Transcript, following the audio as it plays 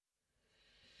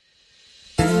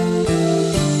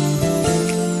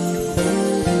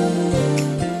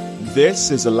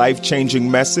This is a life-changing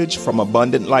message from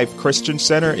Abundant Life Christian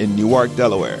Center in Newark,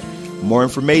 Delaware. More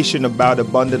information about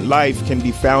Abundant Life can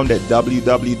be found at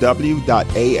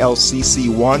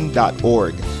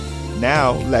www.alcc1.org.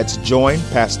 Now, let's join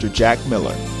Pastor Jack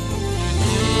Miller.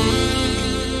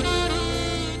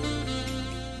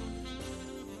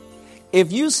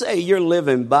 If you say you're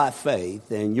living by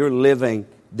faith and you're living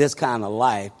this kind of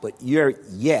life, but you're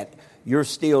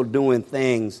still doing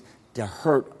things to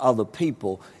hurt other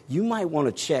people, you might want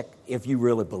to check if you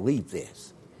really believe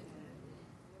this.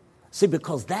 See,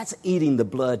 because that's eating the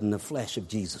blood and the flesh of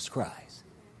Jesus Christ.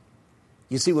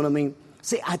 You see what I mean?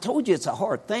 See, I told you it's a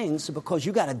hard thing because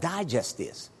you got to digest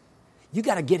this. You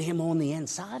got to get him on the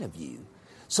inside of you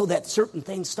so that certain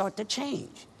things start to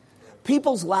change.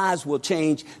 People's lives will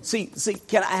change. See,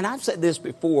 and I've said this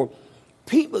before.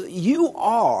 People,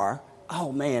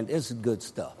 oh man, this is good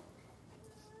stuff.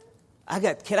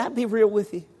 Can I be real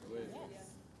with you?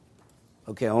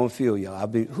 Okay, I don't feel y'all.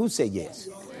 Who said yes?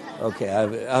 Okay,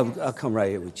 I'll come right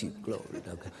here with you. Glory.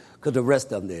 Okay. Because the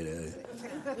rest of them,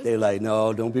 they're like,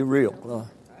 no, don't be real.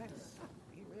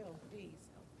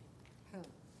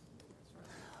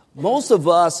 Most of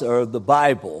us are the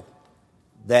Bible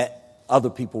that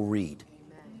other people read.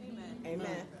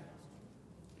 Amen.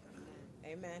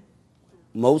 Amen.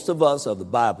 Most of us are the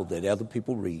Bible that other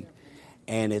people read.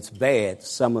 And it's bad,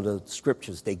 some of the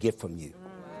scriptures they get from you.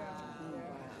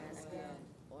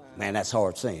 Man, that's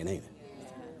hard saying, ain't it?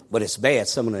 But it's bad,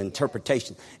 some of the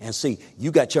interpretation. And see, you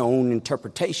got your own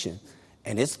interpretation,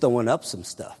 and it's throwing up some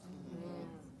stuff.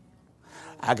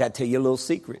 I got to tell you a little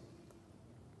secret.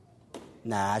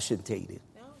 Nah, I shouldn't tell you this.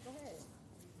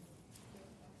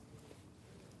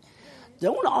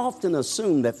 Don't often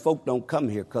assume that folk don't come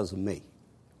here because of me.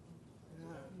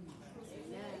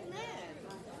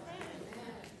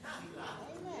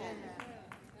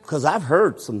 Because I've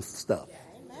heard some stuff.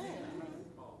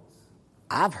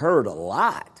 I've heard a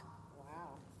lot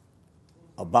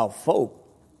about folk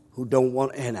who don't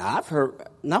want, and I've heard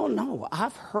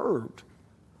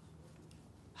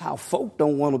how folk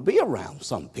don't want to be around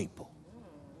some people.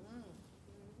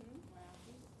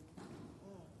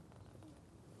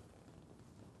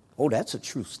 Oh, that's a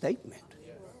true statement.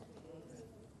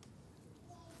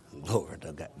 Glory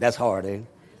to God. That's hard, ain't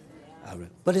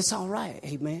it? But it's all right,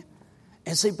 amen.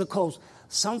 And see, because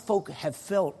some folk have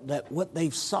felt that what they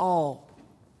saw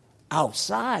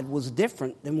outside was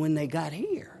different than when they got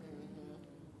here.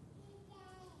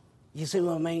 You see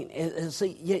what I mean?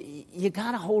 See, you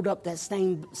got to hold up that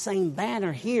same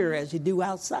banner here as you do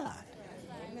outside.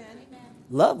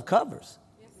 Love covers.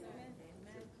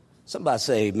 Somebody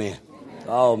say amen.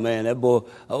 Oh, man, that boy,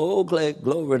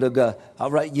 glory to God. All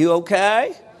right, you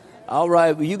okay? All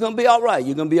right, well, you're going to be all right.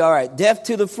 You're going to be all right. Death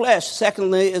to the flesh.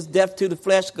 Secondly, is death to the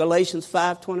flesh. Galatians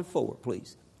 5:24,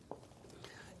 please.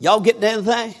 Y'all getting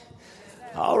anything?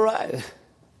 All right.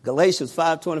 Galatians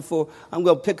 5:24. I'm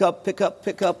going to pick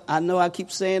up. I know I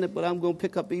keep saying it, but I'm going to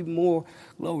pick up even more.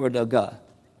 Glory to God.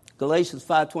 Galatians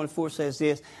 5:24 says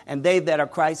this, and they that are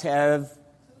Christ have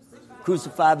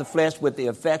crucified the flesh with the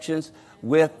affections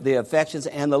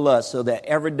and the lust, so that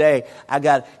every day I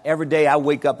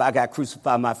wake up, I got to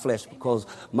crucify my flesh because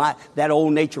that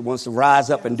old nature wants to rise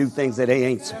up and do things that they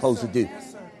ain't supposed to do.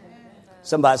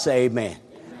 Somebody say amen.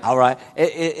 All right.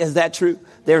 Is that true?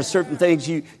 There are certain things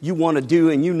you want to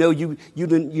do and you know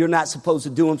you're not supposed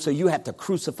to do them, so you have to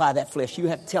crucify that flesh. You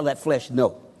have to tell that flesh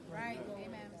no.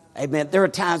 Amen. There are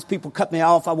times people cut me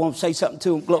off. I won't say something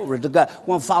to them. Glory to God.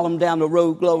 Want to follow them down the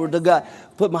road. Glory to God.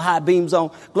 Put my high beams on.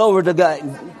 Glory to God.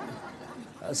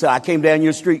 So I came down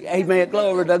your street. Amen.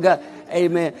 Glory to God.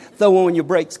 Amen. Throw on your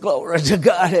brakes. Glory to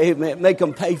God. Amen. Make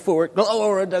them pay for it.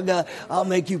 Glory to God. I'll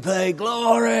make you pay.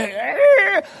 Glory.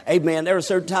 Amen. There are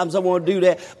certain times I want to do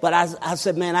that. But I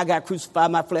said, man, I got to crucify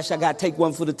my flesh. I got to take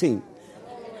one for the team.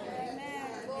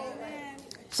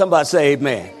 Somebody say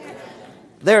amen.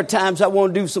 There are times I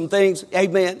want to do some things.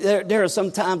 Amen. There are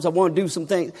some times I want to do some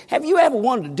things. Have you ever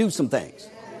wanted to do some things?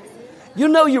 You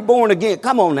know you're born again.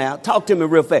 Come on now. Talk to me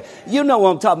real fast. You know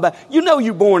what I'm talking about. You know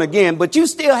you're born again, but you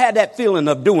still had that feeling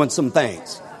of doing some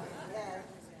things.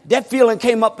 That feeling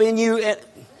came up in you. And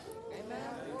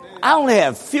I only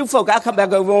have a few folk. I'll come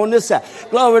back over on this side.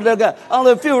 Glory to God.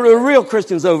 Only a few of the real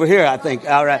Christians over here, I think.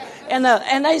 All right. And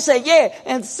they say, yeah.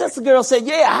 And sister girl said,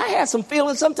 yeah, I had some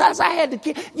feelings. Sometimes I had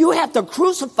to. You have to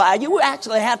crucify. You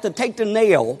actually have to take the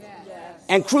nail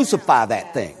and crucify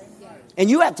that thing. And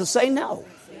you have to say no.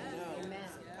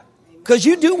 Because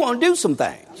you do want to do some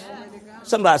things.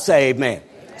 Somebody say amen.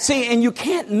 See, and you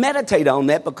can't meditate on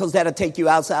that because that'll take you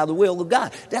outside the will of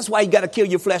God. That's why you got to kill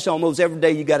your flesh almost every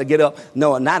day. You got to get up.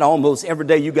 No, not almost every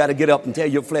day. You got to get up and tell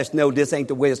your flesh, no, this ain't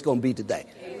the way it's going to be today.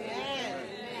 Amen.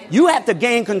 You have to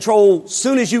gain control as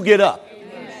soon as you get up.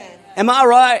 Amen. Am I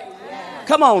right? Yeah.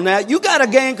 Come on now. You got to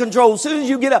gain control as soon as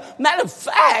you get up. Matter of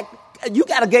fact, you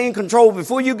got to gain control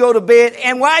before you go to bed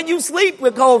and while you sleep,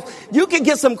 because you can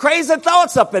get some crazy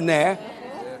thoughts up in there.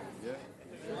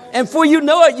 And before you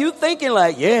know it, you thinking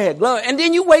like, yeah, glory. And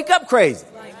then you wake up crazy.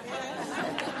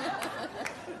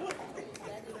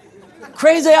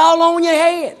 Crazy all on your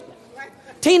head.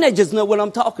 Teenagers know what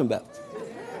I'm talking about.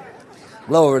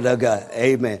 Glory to God.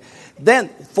 Amen. Then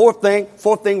fourth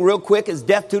thing real quick is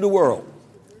death to the world.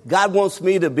 God wants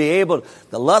me to be able,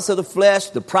 the lust of the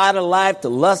flesh, the pride of life, the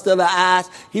lust of the eyes.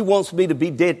 He wants me to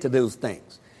be dead to those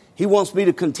things. He wants me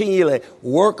to continually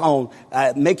work on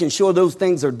making sure those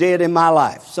things are dead in my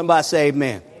life. Somebody say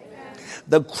amen. Amen.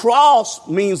 The cross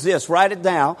means this. Write it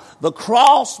down. The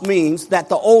cross means that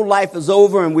the old life is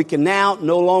over and we can now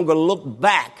no longer look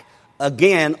back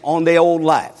again on the old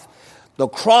life. The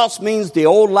cross means the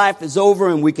old life is over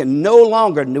and we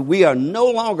are no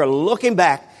longer looking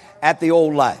back at the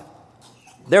old life.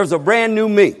 There's a brand new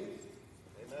me. Amen.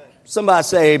 Somebody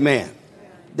say amen. Amen.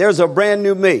 There's a brand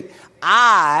new me.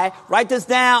 Write this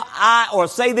down, or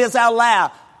say this out loud.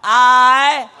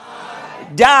 I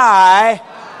die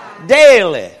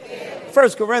daily. 1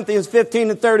 Corinthians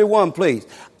 15:31, please.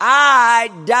 I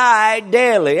die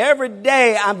daily. Every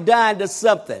day I'm dying to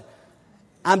something.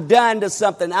 I'm dying to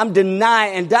something. I'm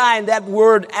denying. And dying, that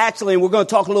word actually, and we're going to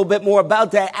talk a little bit more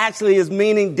about that, actually is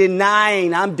meaning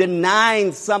denying. I'm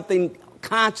denying something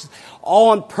conscious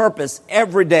on purpose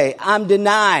every day. I'm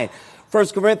denying.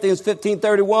 1 Corinthians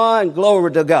 15:31,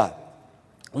 glory to God.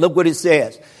 Look what he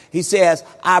says. He says,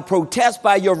 I protest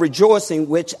by your rejoicing,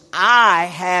 which I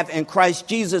have in Christ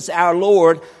Jesus our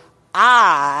Lord.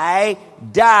 I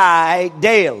die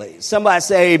daily. Somebody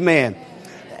say amen.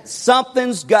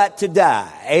 Something's got to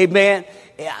die. Amen.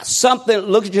 Something,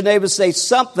 look at your neighbor and say,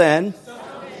 something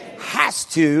has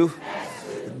to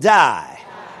die.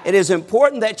 It is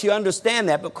important that you understand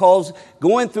that, because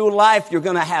going through life, you're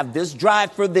going to have this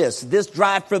drive for this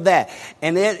drive for that.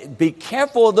 And be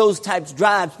careful of those types of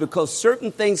drives, because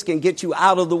certain things can get you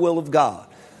out of the will of God.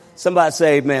 Somebody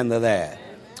say amen to that.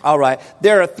 All right.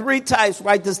 There are 3 types.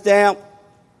 Write this down.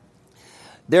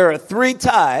 There are 3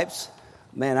 types.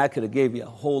 Man, I could have gave you a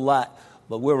whole lot,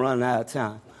 but we're running out of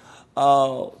time.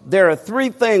 There are 3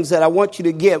 things that I want you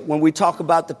to get when we talk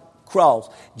about the cross.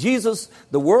 Jesus,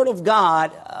 the Word of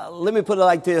God, let me put it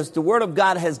like this. The Word of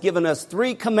God has given us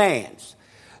 3 commands.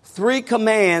 3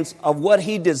 commands of what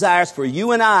He desires for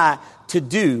you and I to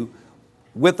do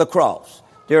with the cross.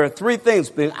 There are 3 things.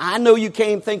 But I know you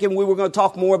came thinking we were going to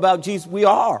talk more about Jesus. We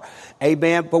are.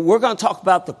 Amen. But we're going to talk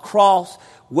about the cross,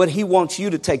 what He wants you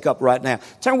to take up right now.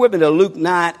 Turn with me to Luke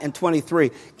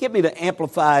 9:23. Give me the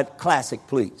Amplified Classic,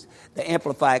 please. The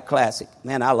Amplified Classic.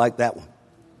 Man, I like that one.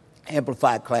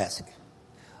 Amplified Classic.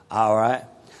 All right.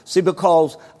 See,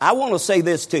 because I want to say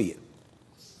this to you.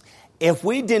 If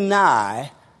we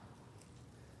deny,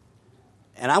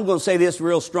 and I'm going to say this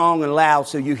real strong and loud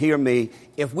so you hear me.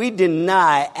 If we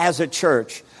deny as a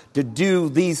church to do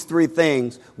these 3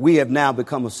 things, we have now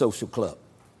become a social club.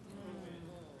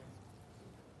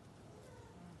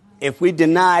 If we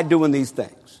deny doing these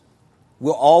things,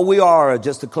 all we are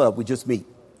just a club. We just meet.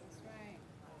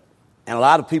 And a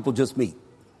lot of people just meet.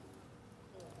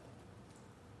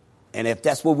 And if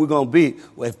that's what we're going to be,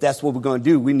 if that's what we're going to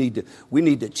do, we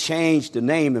need to change the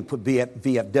name and put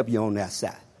VFW on that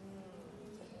side.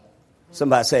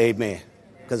 Somebody say amen.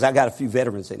 Because I got a few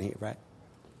veterans in here, right?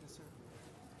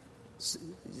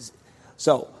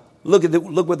 So look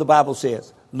what the Bible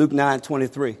says. Luke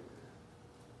 9:23.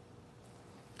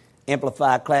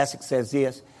 Amplified Classic says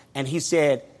this. And he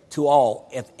said to all,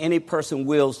 if any person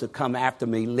wills to come after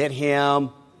me, let him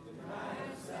deny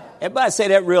himself. Everybody say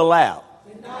that real loud.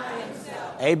 Deny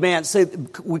himself. Amen. See,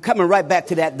 we're coming right back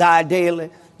to that die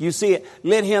daily. You see it.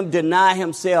 Let him deny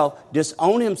himself,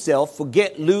 disown himself,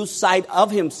 lose sight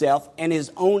of himself and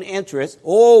his own interests.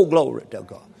 Oh, glory to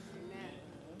God.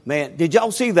 Man, did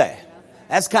y'all see that?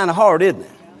 That's kind of hard, isn't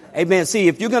it? Amen. See,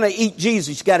 if you're going to eat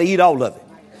Jesus, you got to eat all of it.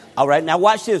 All right. Now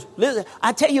watch this. Listen,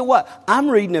 I tell you what, I'm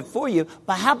reading it for you,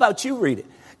 but how about you read it?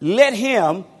 Let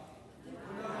him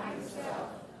deny himself,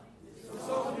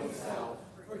 disown himself,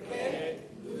 forget,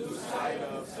 lose sight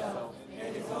of himself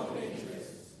and his own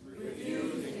interests,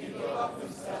 refuse and give up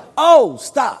himself. Oh,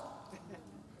 stop.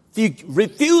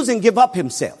 Refuse and give up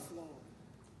himself.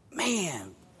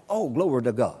 Man. Oh, glory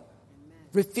to God.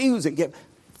 Refuse and give.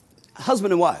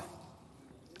 Husband and wife.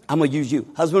 I'm going to use you.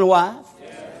 Husband and wife?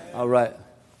 Yes. All right.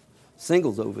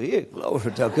 Singles over here.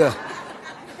 Glory to God.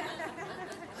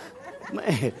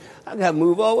 Man, I got to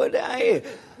move all the way down here.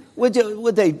 What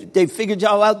they figured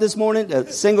y'all out this morning?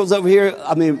 Singles over here.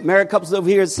 Married couples over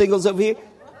here. Singles over here.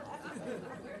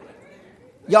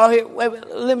 Y'all here? Wait,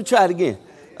 let me try it again.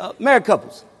 Married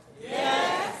couples.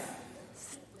 Yes.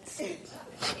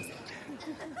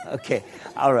 Okay.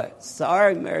 All right.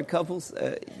 Sorry, married couples.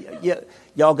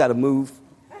 Y'all got to move.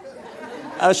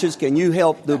 Ushers, can you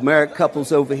help the married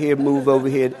couples over here move over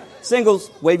here?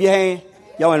 Singles, wave your hand.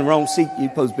 Y'all in the wrong seat. You're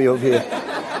supposed to be over here.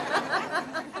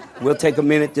 We'll take a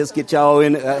minute, just get y'all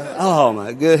in. Oh,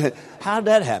 my goodness. How'd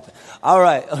that happen? All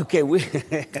right. Okay.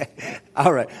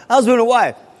 All right. Husband and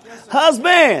wife. Yes,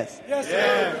 husbands. Yes,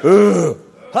 sir.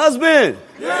 Husband.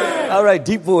 Yes. All right.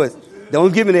 Deep voice.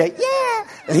 Don't give me that. Yeah.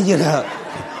 You know,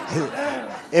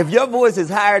 if your voice is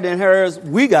higher than hers,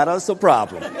 we got us a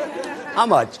problem. I'm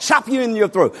going to chop you in your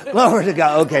throat. Glory to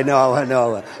God. Okay. No.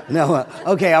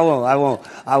 Okay. I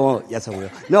won't. Yes, I will.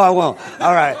 No, I won't.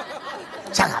 All right.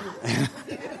 Chop.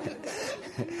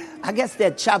 I guess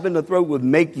that chop in the throat would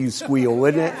make you squeal,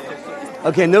 wouldn't it?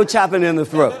 Okay, no chopping in the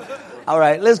throat. All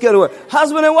right, let's go to work.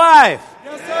 Husband and wife.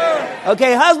 Yes, sir.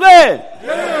 Okay, husband.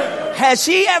 Yes. Has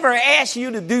she ever asked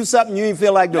you to do something you didn't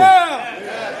feel like doing? Yeah.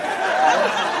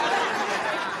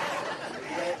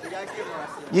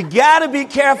 You got to be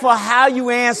careful how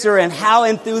you answer and how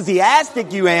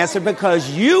enthusiastic you answer, because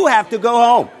you have to go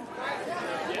home.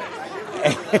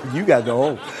 You got to go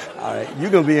home. All right,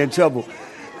 you're going to be in trouble.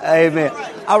 Amen.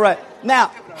 All right. Now,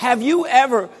 have you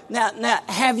ever,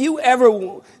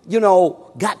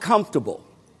 got comfortable?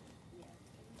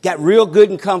 Got real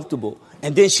good and comfortable,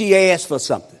 and then she asked for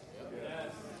something.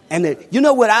 And then,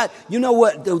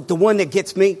 the one that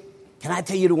gets me? Can I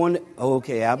tell you the one that,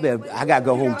 okay, I got to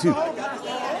go home too.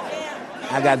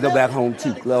 I got to go back home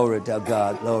too. Glory to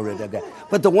God. Glory to God.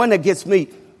 But the one that gets me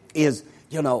is,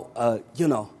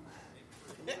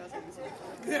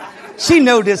 she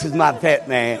know this is my pet,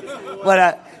 man.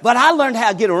 But I learned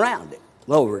how to get around it.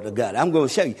 Glory to God. I'm going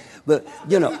to show you. But,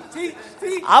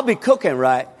 I'll be cooking,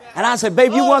 right? And I said,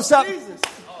 babe, you want something?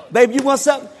 Babe, you want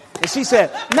something? And she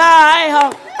said, nah, I ain't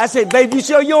hungry. I said, babe, you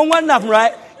sure you don't want nothing,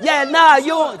 right? Yeah, nah, you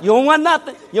don't want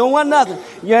nothing. You don't want nothing.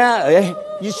 Yeah,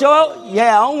 you sure?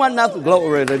 Yeah, I don't want nothing.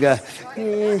 Glory to God.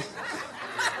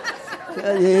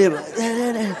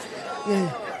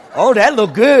 Oh, that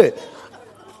look good.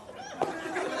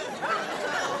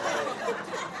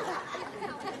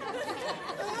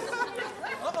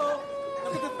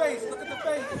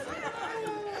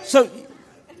 So,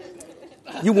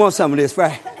 you want some of this,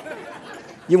 right?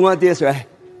 You want this, right?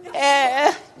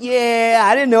 Yeah,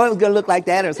 I didn't know it was going to look like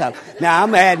that or something. Now,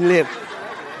 I'm adding lip.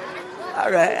 All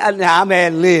right, now I'm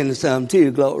adding lip some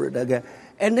too, glory to God.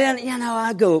 And then,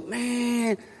 I go,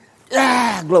 man,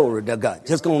 glory to God.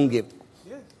 Just go and give.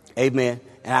 Amen.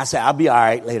 And I say, I'll be all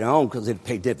right later on because it'll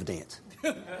pay dividends.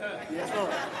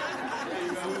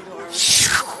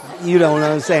 You don't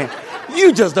understand.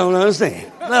 You just don't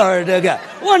understand. Glory to God.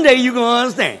 One day you're going to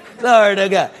understand. Glory to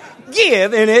God.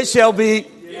 Give and it shall be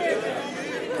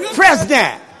pressed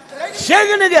down.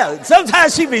 Shaking together.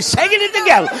 Sometimes she be shaking it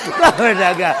together. Glory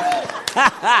to God.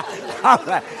 All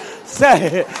right. So,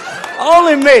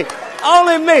 only me.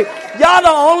 Y'all the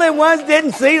only ones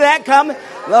didn't see that coming.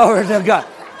 Glory to God.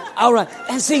 All right.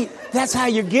 And see, that's how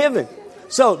you're giving.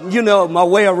 So, my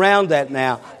way around that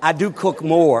now, I do cook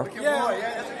more.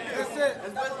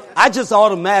 I just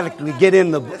automatically get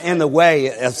in the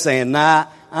way of saying, nah,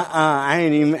 I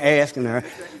ain't even asking her.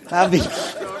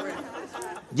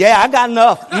 Yeah, I got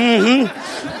enough. Mm-hmm.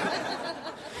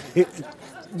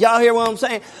 Y'all hear what I'm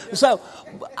saying? So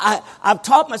I've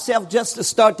taught myself just to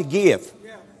start to give.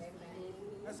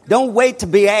 Don't wait to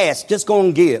be asked. Just go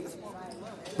and give.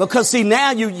 Because, see,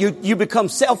 now you become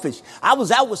selfish. I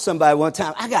was out with somebody one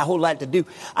time. I got a whole lot to do.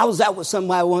 I was out with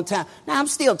somebody one time. Now, I'm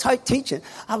still teaching.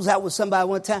 I was out with somebody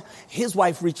one time. His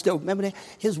wife reached over. Remember that?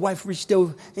 His wife reached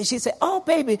over, and she said, oh,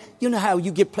 baby, you know how you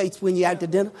get plates when you're out to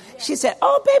dinner? She said,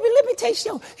 oh, baby, let me taste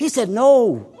yours. He said,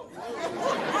 no.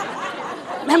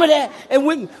 Remember that? And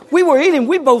when we were eating,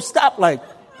 we both stopped like.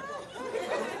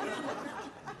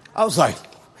 I was like.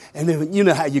 And then, you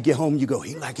know how you get home, you go,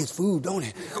 he like his food, don't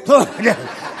he?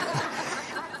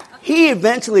 He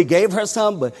eventually gave her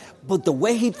some, but the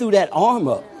way he threw that arm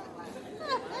up,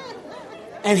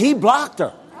 and he blocked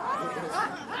her.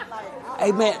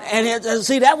 Amen. And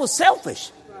see, that was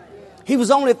selfish. He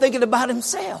was only thinking about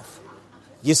himself.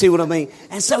 You see what I mean?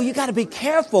 And so you got to be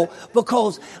careful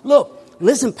because, look,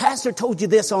 listen, Pastor told you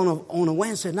this on a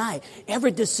Wednesday night.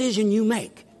 Every decision you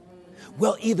make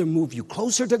will either move you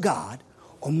closer to God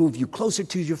or move you closer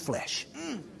to your flesh.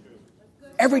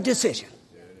 Every decision.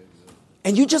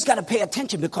 And you just got to pay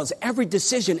attention because every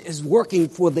decision is working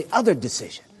for the other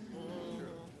decision.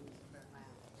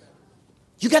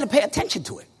 You got to pay attention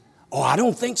to it. Oh, I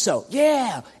don't think so.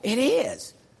 Yeah, it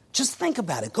is. Just think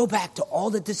about it. Go back to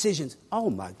all the decisions. Oh,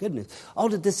 my goodness. All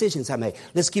the decisions I made.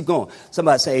 Let's keep going.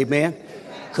 Somebody say amen.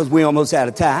 Because we're almost out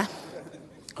of time.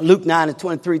 Luke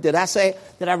 9:23. Did I say it?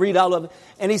 Did I read all of it?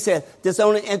 And he said,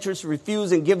 disown interest,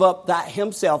 refuse and give up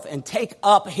himself and take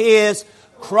up his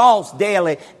cross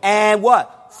daily. And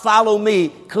what? Follow me.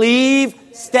 Cleave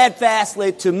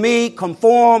steadfastly to me.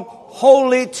 Conform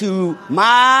wholly to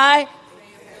my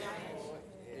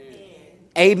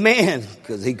amen.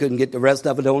 Because he couldn't get the rest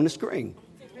of it on the screen.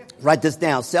 Write this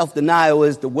down. Self-denial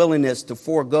is the willingness to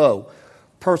forego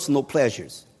personal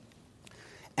pleasures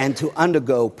and to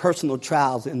undergo personal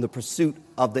trials in the pursuit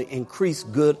of the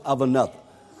increased good of another.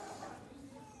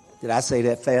 Did I say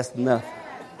that fast enough?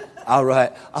 All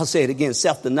right. I'll say it again.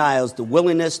 Self-denial is the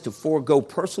willingness to forego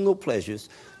personal pleasures,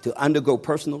 to undergo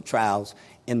personal trials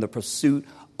in the pursuit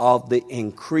of the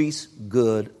increased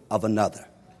good of another.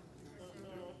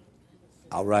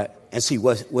 All right. And see,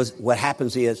 what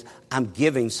happens is I'm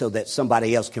giving so that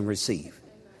somebody else can receive.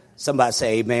 Somebody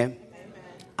say amen.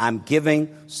 I'm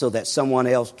giving so that someone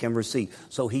else can receive.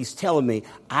 So he's telling me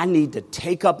I need to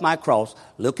take up my cross.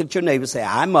 Look at your neighbor. Say,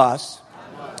 I must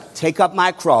take up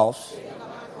my cross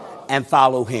and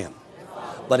follow him.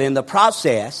 But in the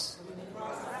process,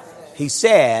 he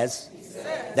says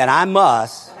that I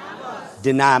must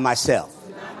deny myself.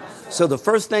 So the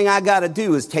first thing I got to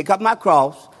do is take up my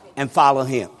cross and follow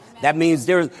him. That means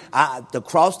the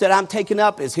cross that I'm taking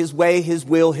up is his way, his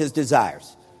will, his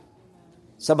desires.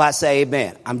 Somebody say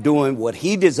amen. I'm doing what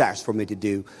he desires for me to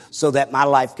do so that my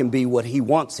life can be what he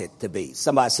wants it to be.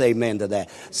 Somebody say amen to that.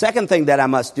 Second thing that I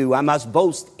must do, I must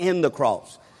boast in the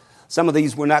cross. Some of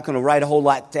these we're not going to write a whole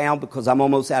lot down because I'm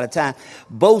almost out of time.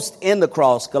 Boast in the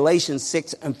cross, Galatians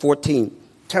 6:14.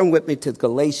 Turn with me to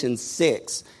Galatians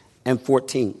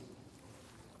 6:14.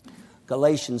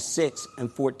 Galatians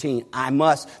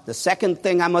 6:14. The second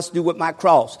thing I must do with my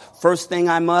cross. First thing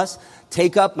I must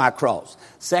take up my cross.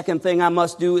 Second thing I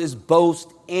must do is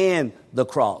boast in the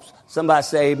cross. Somebody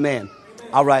say amen.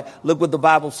 All right. Look what the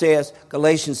Bible says.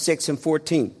 Galatians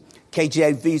 6:14.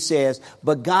 KJV says,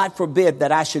 but God forbid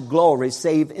that I should glory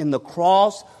save in the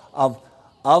cross of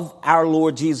our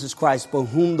Lord Jesus Christ, for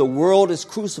whom the world is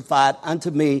crucified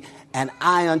unto me and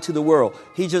I unto the world.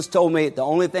 He just told me the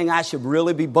only thing I should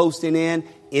really be boasting in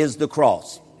is the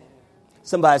cross.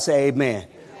 Somebody say amen.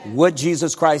 What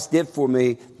Jesus Christ did for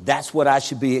me, that's what I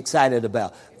should be excited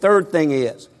about. Third thing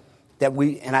is that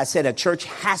and I said a church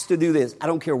has to do this. I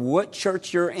don't care what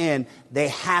church you're in, they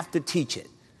have to teach it.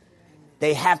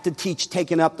 They have to teach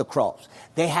taking up the cross.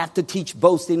 They have to teach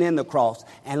boasting in the cross.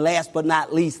 And last but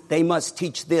not least, they must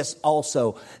teach this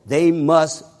also. They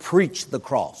must preach the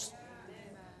cross.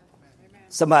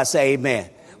 Somebody say amen.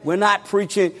 We're not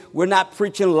preaching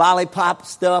lollipop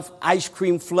stuff, ice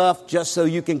cream fluff, just so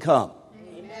you can come.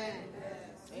 Amen.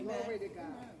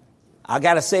 I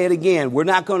got to say it again. We're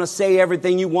not going to say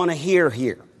everything you want to hear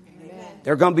here. Amen.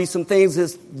 There are going to be some things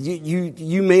that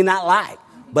you may not like.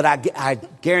 But I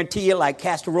guarantee you, like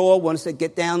castor oil, once they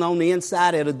get down on the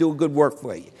inside, it'll do a good work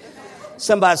for you.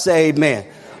 Somebody say amen.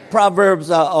 Proverbs,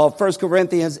 1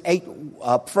 Corinthians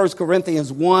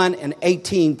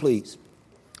 1:18, please.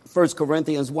 1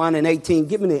 Corinthians 1:18.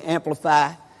 Give me the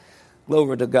Amplify.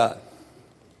 Glory to God.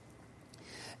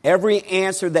 Every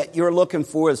answer that you're looking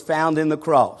for is found in the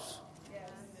cross.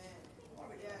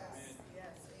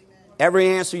 Every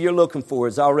answer you're looking for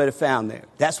is already found there.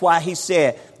 That's why he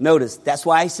said, notice, that's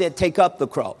why he said take up the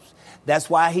cross. That's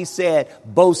why he said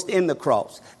boast in the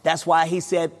cross. That's why he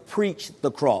said preach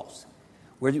the cross.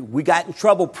 We got in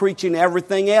trouble preaching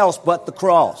everything else but the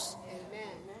cross.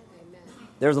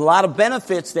 There's a lot of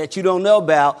benefits that you don't know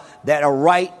about that are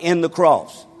right in the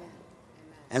cross.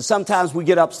 And sometimes we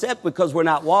get upset because we're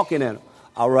not walking in them.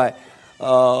 All right.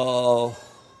 1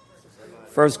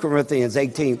 Corinthians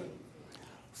 18.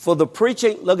 For the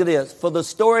preaching, look at this. For the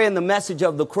story and the message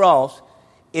of the cross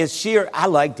is sheer. I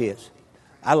like this.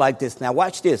 Now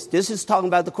watch this. This is talking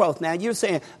about the cross. Now you're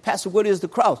saying, Pastor, what is the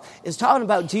cross? It's talking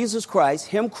about Jesus Christ,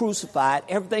 him crucified,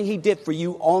 everything he did for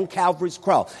you on Calvary's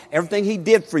cross. Everything he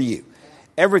did for you.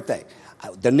 Everything.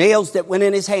 The nails that went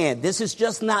in his hand. This is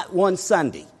just not one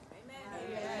Sunday.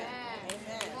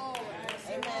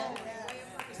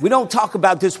 We don't talk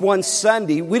about this one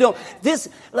Sunday. Look,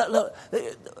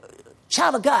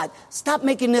 child of God, stop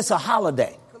making this a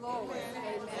holiday.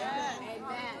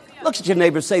 Look at your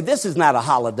neighbor and say, this is not a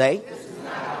holiday.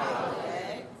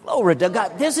 Glory to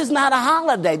God. This is not a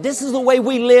holiday. This is the way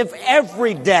we live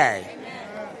every day.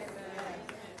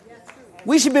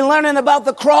 We should be learning about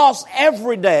the cross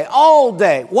every day, all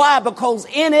day. Why? Because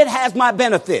in it has my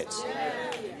benefits.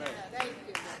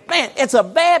 Man, it's a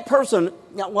bad person.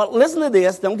 Well, listen to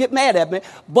this. Don't get mad at me.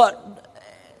 But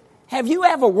have you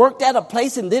ever worked at a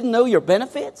place and didn't know your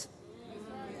benefits?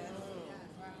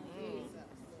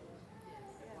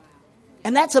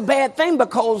 And that's a bad thing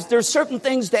because there's certain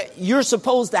things that you're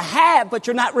supposed to have, but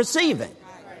you're not receiving.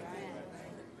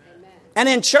 And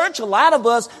in church, a lot of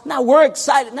us, now we're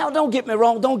excited. Now, don't get me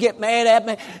wrong. Don't get mad at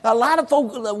me. A lot of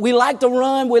folk, we like to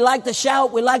run. We like to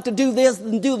shout. We like to do this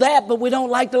and do that, but we don't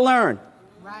like to learn.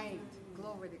 Right.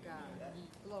 Glory to God.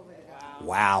 Glory to God.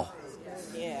 Wow.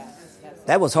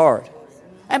 That was hard.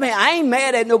 I mean, I ain't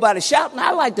mad at nobody shouting.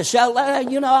 I like to shout. I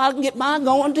can get mine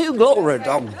going too. Glory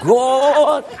to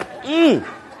God.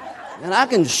 And I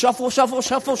can shuffle with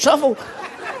the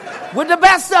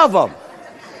best of them.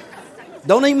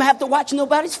 Don't even have to watch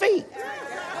nobody's feet.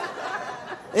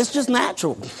 It's just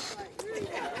natural.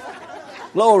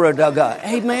 Glory to God.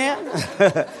 Amen.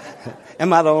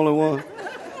 Am I the only one?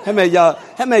 How many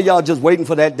of y'all just waiting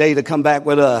for that day to come back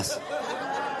with us?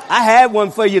 I had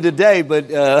one for you today,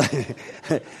 but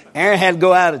Aaron had to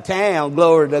go out of town.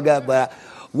 Glory to God. But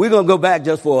we're going to go back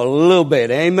just for a little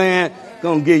bit. Amen.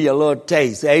 Going to give you a little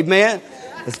taste. Amen.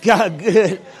 It's God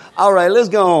good. All right, let's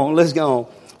go on.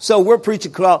 So we're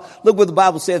preaching cross. Look what the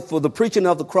Bible says. For the preaching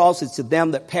of the cross is to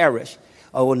them that perish.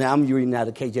 Oh, well, now I'm reading out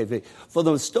of KJV. For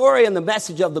the story and the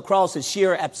message of the cross is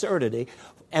sheer absurdity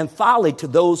and folly to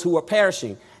those who are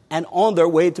perishing and on their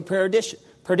way to perdition.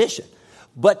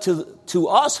 But to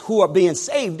us who are being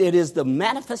saved, it is the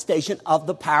manifestation of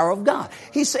the power of God.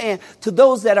 He's saying to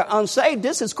those that are unsaved,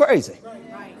 this is crazy.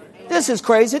 This is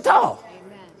crazy talk.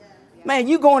 Man,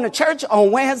 you going to church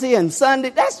on Wednesday and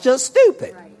Sunday, that's just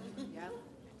stupid.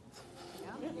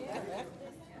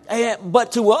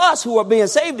 But to us who are being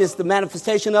saved, it's the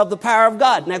manifestation of the power of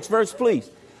God. Next verse, please.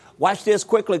 Watch this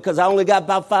quickly because I only got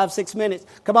about 5-6 minutes.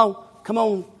 Come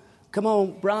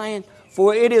on, Brian.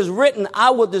 For it is written,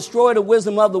 I will destroy the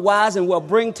wisdom of the wise and will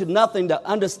bring to nothing the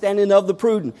understanding of the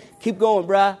prudent. Keep going,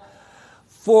 Brian.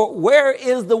 For where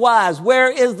is the wise?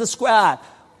 Where is the scribe?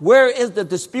 Where is the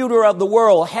disputer of the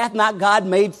world? Hath not God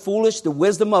made foolish the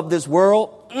wisdom of this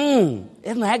world? Isn't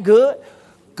that good?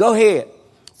 Go ahead.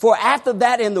 For after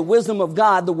that, in the wisdom of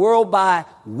God, the world by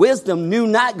wisdom knew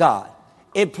not God.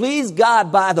 It pleased God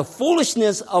by the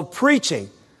foolishness of preaching.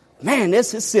 Man,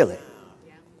 this is silly.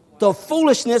 The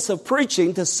foolishness of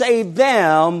preaching to save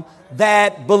them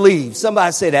that believe.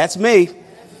 Somebody say, that's me.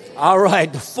 All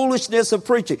right, the foolishness of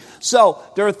preaching. So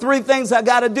there are 3 things I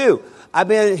got to do.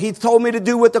 He told me to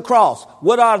do with the cross.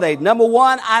 What are they? Number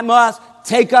 1, I must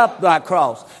take up my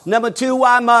cross. Number 2,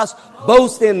 I must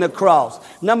boast in the cross.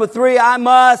 Number 3, I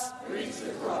must preach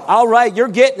the cross. All right, you're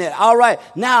getting it. All right,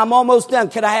 now I'm almost done.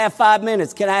 Can I have 5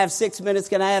 minutes? Can I have 6 minutes?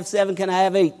 Can I have 7? Can I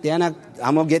have 8? Then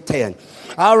I'm going to get 10.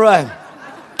 All right.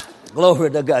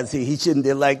 Glory to God. See, he shouldn't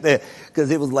do like that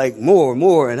because it was like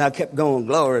more. And I kept going,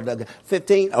 glory to God.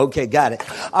 15? Okay, got it.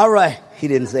 All right. He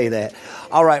didn't say that.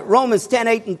 All right. Romans 10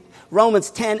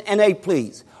 and 8,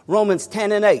 please. Romans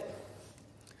 10 and 8.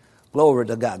 Glory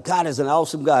to God. God is an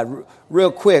awesome God.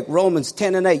 Real quick, Romans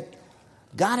 10 and 8.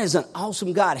 God is an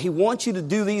awesome God. He wants you to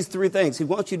do these 3 things. He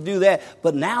wants you to do that.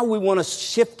 But now we want to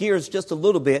shift gears just a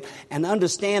little bit and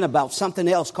understand about something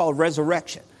else called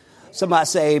resurrection. Somebody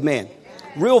say amen.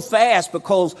 Real fast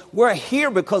because we're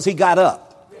here because he got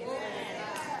up.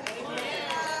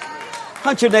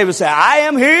 Hunt your neighbor and say, I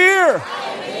am here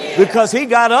because he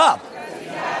got up.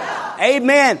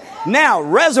 Amen. Now,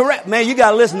 resurrect. Man, you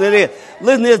got to listen to this.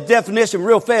 Listen to this definition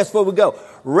real fast before we go.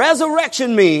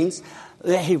 Resurrection means,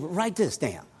 hey, write this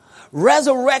down.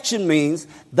 Resurrection means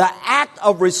the act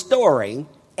of restoring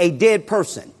a dead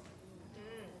person.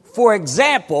 For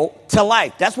example, to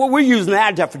life. That's what we're using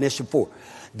our definition for.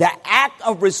 The act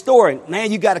of restoring. Man,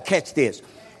 you got to catch this.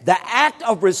 The act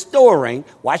of restoring,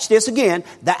 watch this again.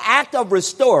 The act of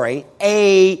restoring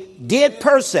a dead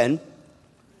person,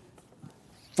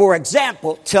 for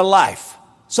example, to life.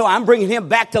 So I'm bringing him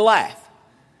back to life.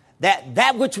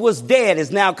 That which was dead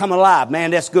is now come alive.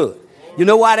 Man, that's good. You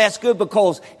know why that's good?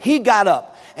 Because he got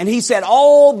up and he said,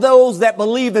 all those that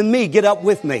believe in me, get up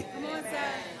with me.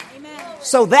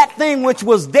 So that thing which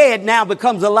was dead now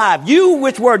becomes alive. You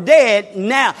which were dead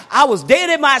now. I was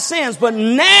dead in my sins, but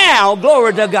now,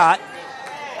 glory to God.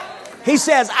 He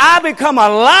says, I become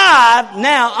alive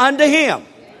now unto him.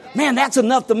 Man, that's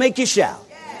enough to make you shout.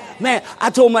 Man,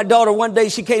 I told my daughter one day,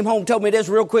 she came home, told me this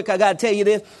real quick. I got to tell you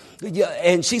this.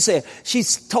 And she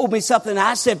told me something.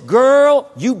 I said, girl,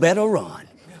 you better run.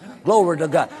 Glory to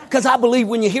God. Because I believe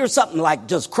when you hear something like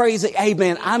just crazy,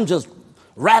 amen, I'm just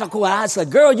radical. And I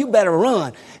said, girl, you better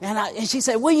run. And she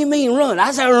said, what do you mean run?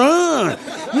 I said, run.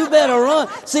 You better run.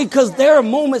 See, because there are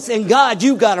moments in God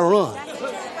you got to run.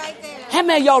 How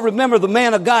many of y'all remember the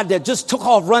man of God that just took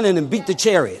off running and beat the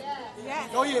chariot?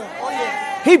 Oh, yeah. Oh,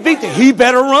 yeah. He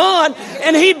better run.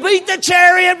 And he beat the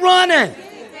chariot running.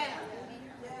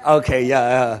 Okay,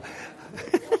 yeah.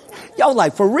 Y'all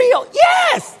like, for real?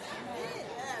 Yes.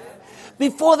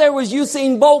 Before there was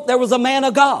Usain Bolt, there was a man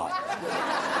of God.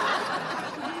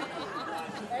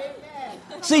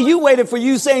 See, you waited for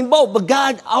Usain Bolt, but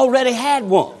God already had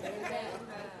one.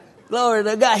 Glory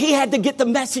to God. He had to get the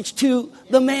message to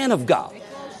the man of God.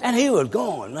 And he was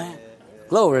going, man.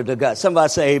 Glory to God. Somebody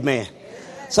say amen.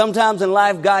 Sometimes in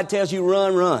life, God tells you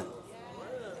run, run.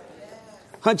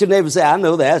 Hunt your neighbor and say, I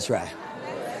know that's right.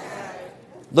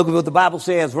 Look at what the Bible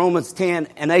says, Romans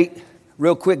 10:8.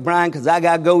 Real quick, Brian, because I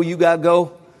got to go, you got to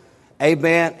go.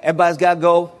 Amen. Everybody's got to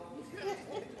go.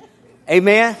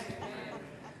 Amen.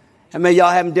 How many of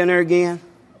y'all having dinner again?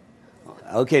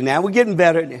 Okay, now we're getting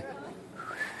better.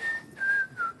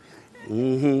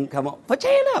 Come on. Put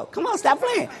your hand up. Come on, stop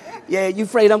playing. Yeah, you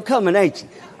afraid I'm coming, ain't you?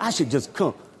 I should just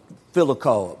come. Fill a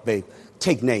call, babe.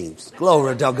 Take names.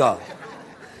 Glory to God.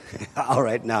 All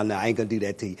right, no, I ain't going to do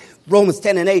that to you. Romans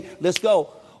 10:8, let's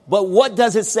go. But what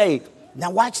does it say?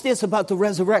 Now watch this about the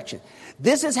resurrection.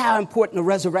 This is how important the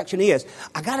resurrection is.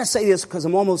 I got to say this because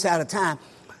I'm almost out of time.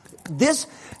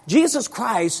 Jesus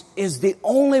Christ is the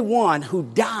only one who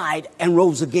died and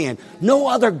rose again. No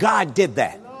other God did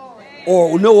that.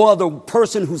 Or no other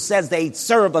person who says they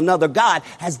serve another God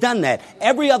has done that.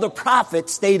 Every other prophet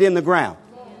stayed in the ground.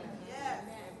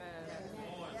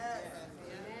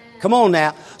 Come on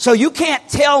now. So you can't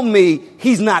tell me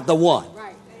he's not the one.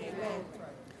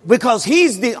 Because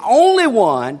he's the only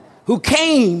one who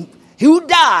came, who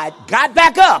died, got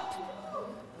back up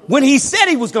when he said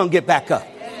he was going to get back up.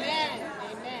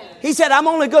 He said, I'm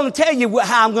only going to tell you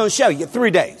how I'm going to show you 3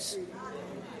 days.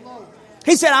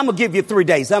 He said, I'm going to give you 3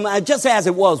 days. Just as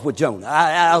it was with Jonah.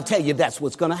 I'll tell you that's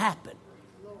what's going to happen.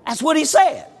 That's what he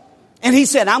said. And he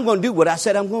said, I'm going to do what I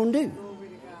said I'm going to do.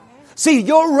 See,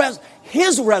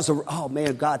 his resurrection, oh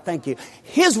man, God, thank you.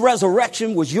 His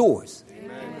resurrection was yours.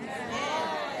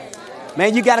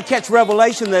 Man, you got to catch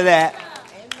revelation of that.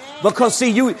 Because see,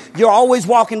 you're always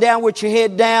walking down with your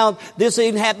head down. This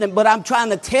ain't happening. But I'm trying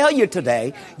to tell you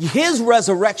today, his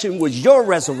resurrection was your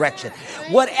resurrection.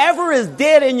 Whatever is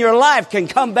dead in your life can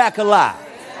come back alive.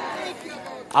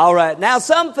 All right. Now,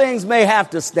 some things may have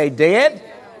to stay dead.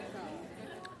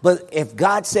 But if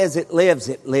God says it lives,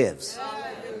 it lives.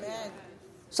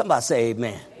 Somebody say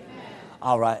amen.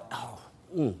 All right.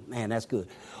 Oh, man, that's good.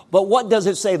 But what does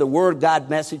it say? The word God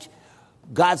message.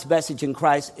 God's message in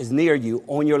Christ is near you,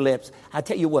 on your lips. I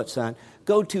tell you what, son,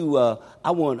 go to,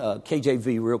 I want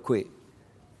KJV real quick.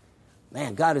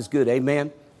 Man, God is good,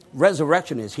 amen.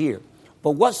 Resurrection is here.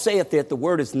 But what saith it? The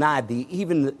word is nigh thee,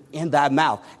 even in thy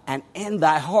mouth and in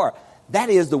thy heart. That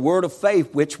is the word of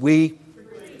faith which we,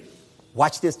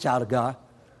 watch this, child of God,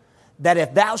 that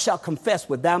if thou shalt confess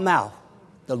with thy mouth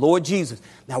the Lord Jesus.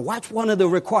 Now watch one of the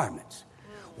requirements.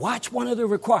 Watch one of the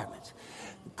requirements.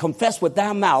 Confess with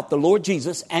thy mouth the Lord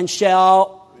Jesus and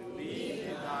shall believe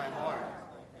in thy heart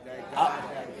that God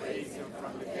hath raised him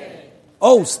from the dead.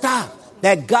 Oh, stop.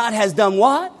 That God has done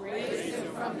what? Raised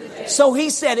him from the dead. So he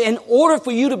said, in order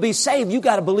for you to be saved, you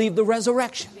got to believe the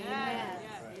resurrection.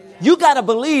 You got to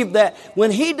believe that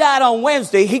when he died on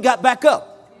Wednesday, he got back up.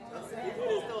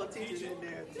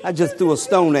 I just threw a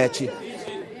stone at you.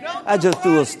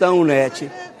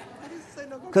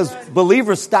 Because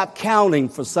believers stop counting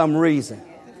for some reason.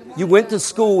 You went to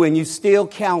school and you still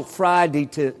count Friday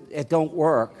to it don't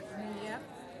work.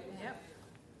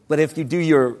 But if you do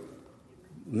your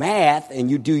math and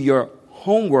you do your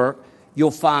homework, you'll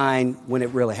find when it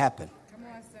really happened.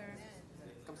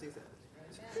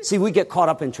 See, we get caught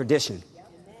up in tradition.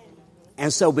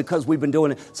 And so because we've been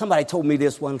doing it, somebody told me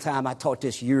this one time, I taught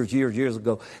this years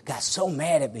ago, got so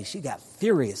mad at me. She got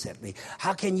furious at me.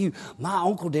 How can you, my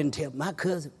uncle didn't tell, my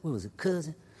cousin, what was it,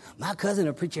 cousin? My cousin,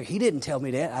 a preacher, he didn't tell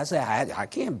me that. I said, I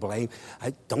can't blame,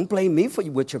 don't blame me for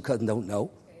what your cousin don't know.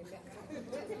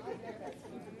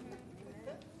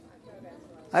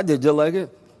 I did just like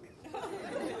it.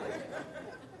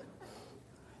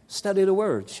 Study the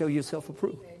word, show yourself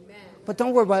approved. But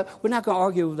don't worry about it. We're not going to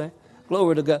argue with that.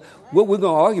 Glory to God. What we're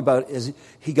going to argue about is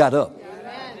he got up.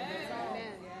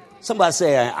 Somebody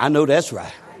say, I know that's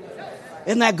right.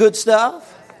 Isn't that good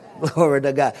stuff? Glory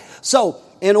to God. So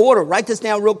in order, write this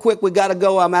down real quick. We got to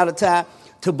go. I'm out of time.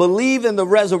 To believe in the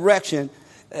resurrection,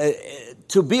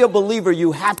 To be a believer,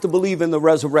 you have to believe in the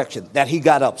resurrection, that he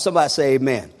got up. Somebody say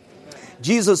amen.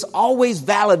 Jesus always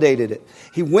validated it.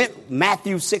 He went,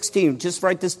 Matthew 16, just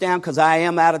write this down because I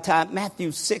am out of time.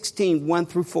 Matthew 16, 1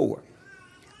 through 4.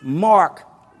 Mark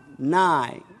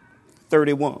 9,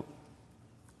 31.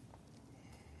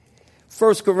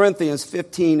 1 Corinthians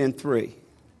 15 and 3.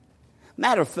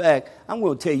 Matter of fact, I'm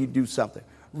going to tell you to do something.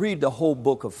 Read the whole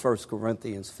book of 1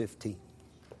 Corinthians 15.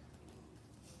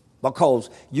 Because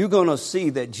you're going to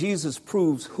see that Jesus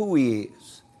proves who he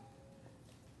is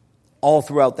all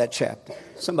throughout that chapter.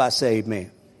 Somebody say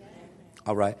amen.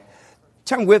 All right.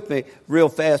 Turn with me real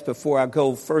fast before I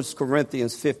go 1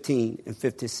 Corinthians 15 and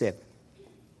 57.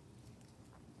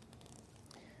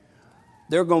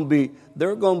 There's going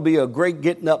to be a great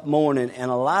getting up morning and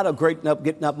a lot of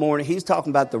getting up morning. He's talking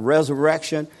about the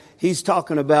resurrection. He's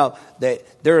talking about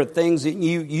that there are things that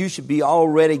you should be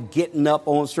already getting up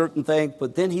on certain things.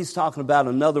 But then he's talking about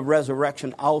another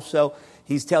resurrection also.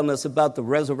 He's telling us about the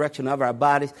resurrection of our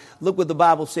bodies. Look what the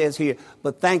Bible says here.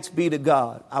 But thanks be to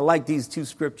God. I like these two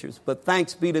scriptures. But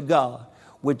thanks be to God,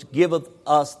 which giveth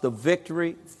us the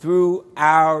victory through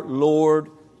our Lord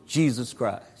Jesus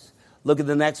Christ. Look at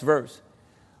the next verse.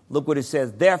 Look what it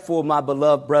says. Therefore, my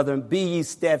beloved brethren, be ye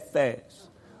steadfast,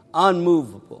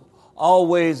 unmovable,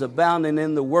 always abounding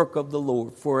in the work of the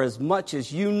Lord. For as much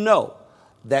as you know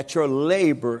that your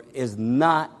labor is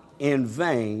not in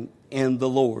vain in the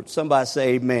Lord. Somebody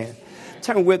say amen.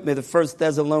 Turn with me to 1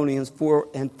 Thessalonians 4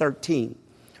 and 13.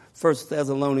 1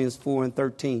 Thessalonians 4 and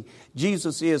 13.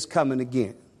 Jesus is coming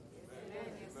again.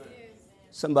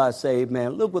 Somebody say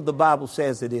amen. Look what the Bible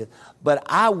says it is. But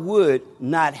I would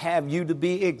not have you to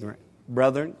be ignorant,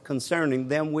 brethren, concerning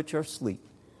them which are asleep,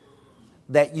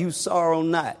 that you sorrow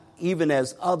not, even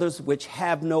as others which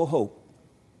have no hope.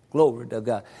 Glory to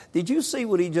God. Did you see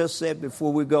what he just said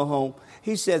before we go home?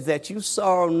 He says that you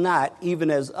sorrow not, even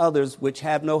as others which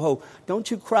have no hope. Don't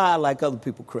you cry like other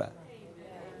people cry.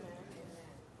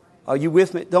 Are you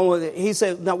with me? He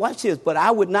said, now watch this. But I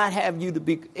would not have you to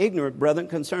be ignorant, brethren,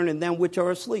 concerning them which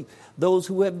are asleep, those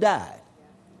who have died.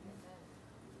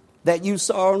 That you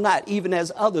sorrow not, even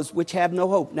as others which have no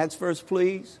hope. Next verse,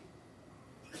 please.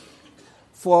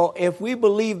 For if we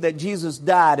believe that Jesus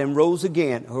died and rose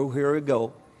again, oh, here we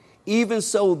go. Even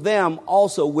so them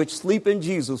also which sleep in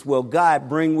Jesus will God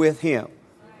bring with him.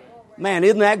 Man,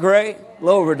 isn't that great?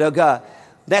 Glory to God.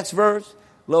 Next verse.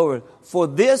 Lord, for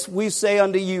this we say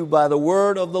unto you by the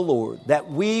word of the Lord, that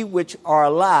we which are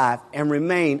alive and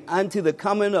remain unto the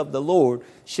coming of the Lord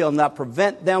shall not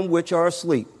prevent them which are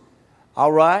asleep.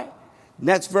 All right.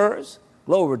 Next verse.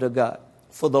 Glory to God.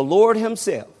 For the Lord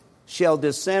himself shall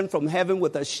descend from heaven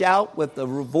with a shout, with the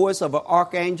voice of an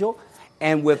archangel,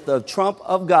 and with the trump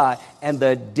of God, and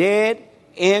the dead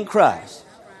in Christ.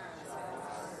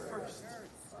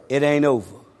 It ain't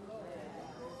over.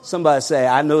 Somebody say,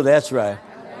 I know that's right.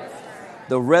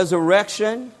 The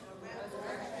resurrection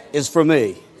is for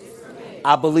me.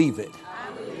 I believe it.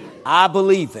 I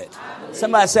believe it.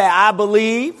 Somebody say, I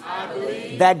believe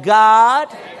that God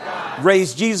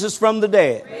raised Jesus from the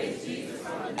dead.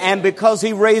 And because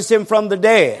he raised him from the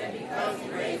dead.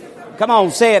 Come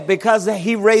on, say it. Because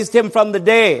he raised him from the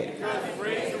dead.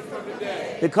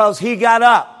 Because he got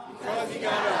up.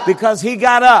 Because he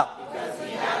got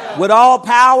up. With all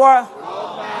power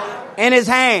in his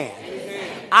hand.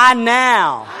 I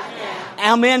now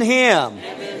am in him.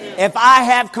 If I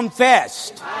have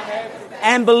confessed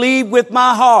and believed with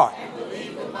my heart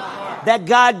that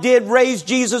God did raise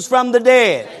Jesus from the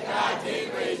dead,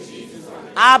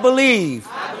 I believe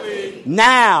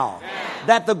now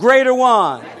that the greater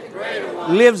one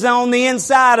lives on the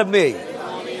inside of me.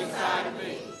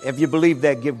 If you believe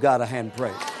that, give God a hand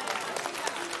praise.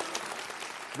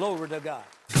 Glory to God.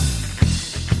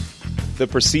 The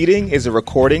proceeding is a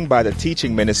recording by the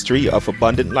teaching ministry of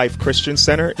Abundant Life Christian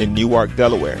Center in Newark,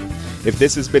 Delaware. If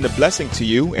this has been a blessing to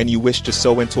you and you wish to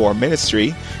sow into our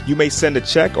ministry, you may send a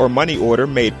check or money order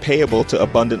made payable to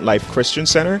Abundant Life Christian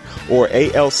Center or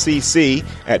ALCC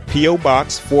at P.O.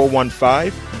 Box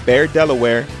 415, Bear,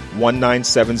 Delaware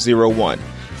 19701.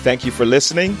 Thank you for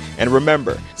listening, and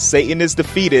remember, Satan is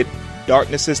defeated,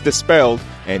 darkness is dispelled,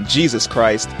 and Jesus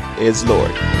Christ is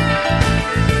Lord.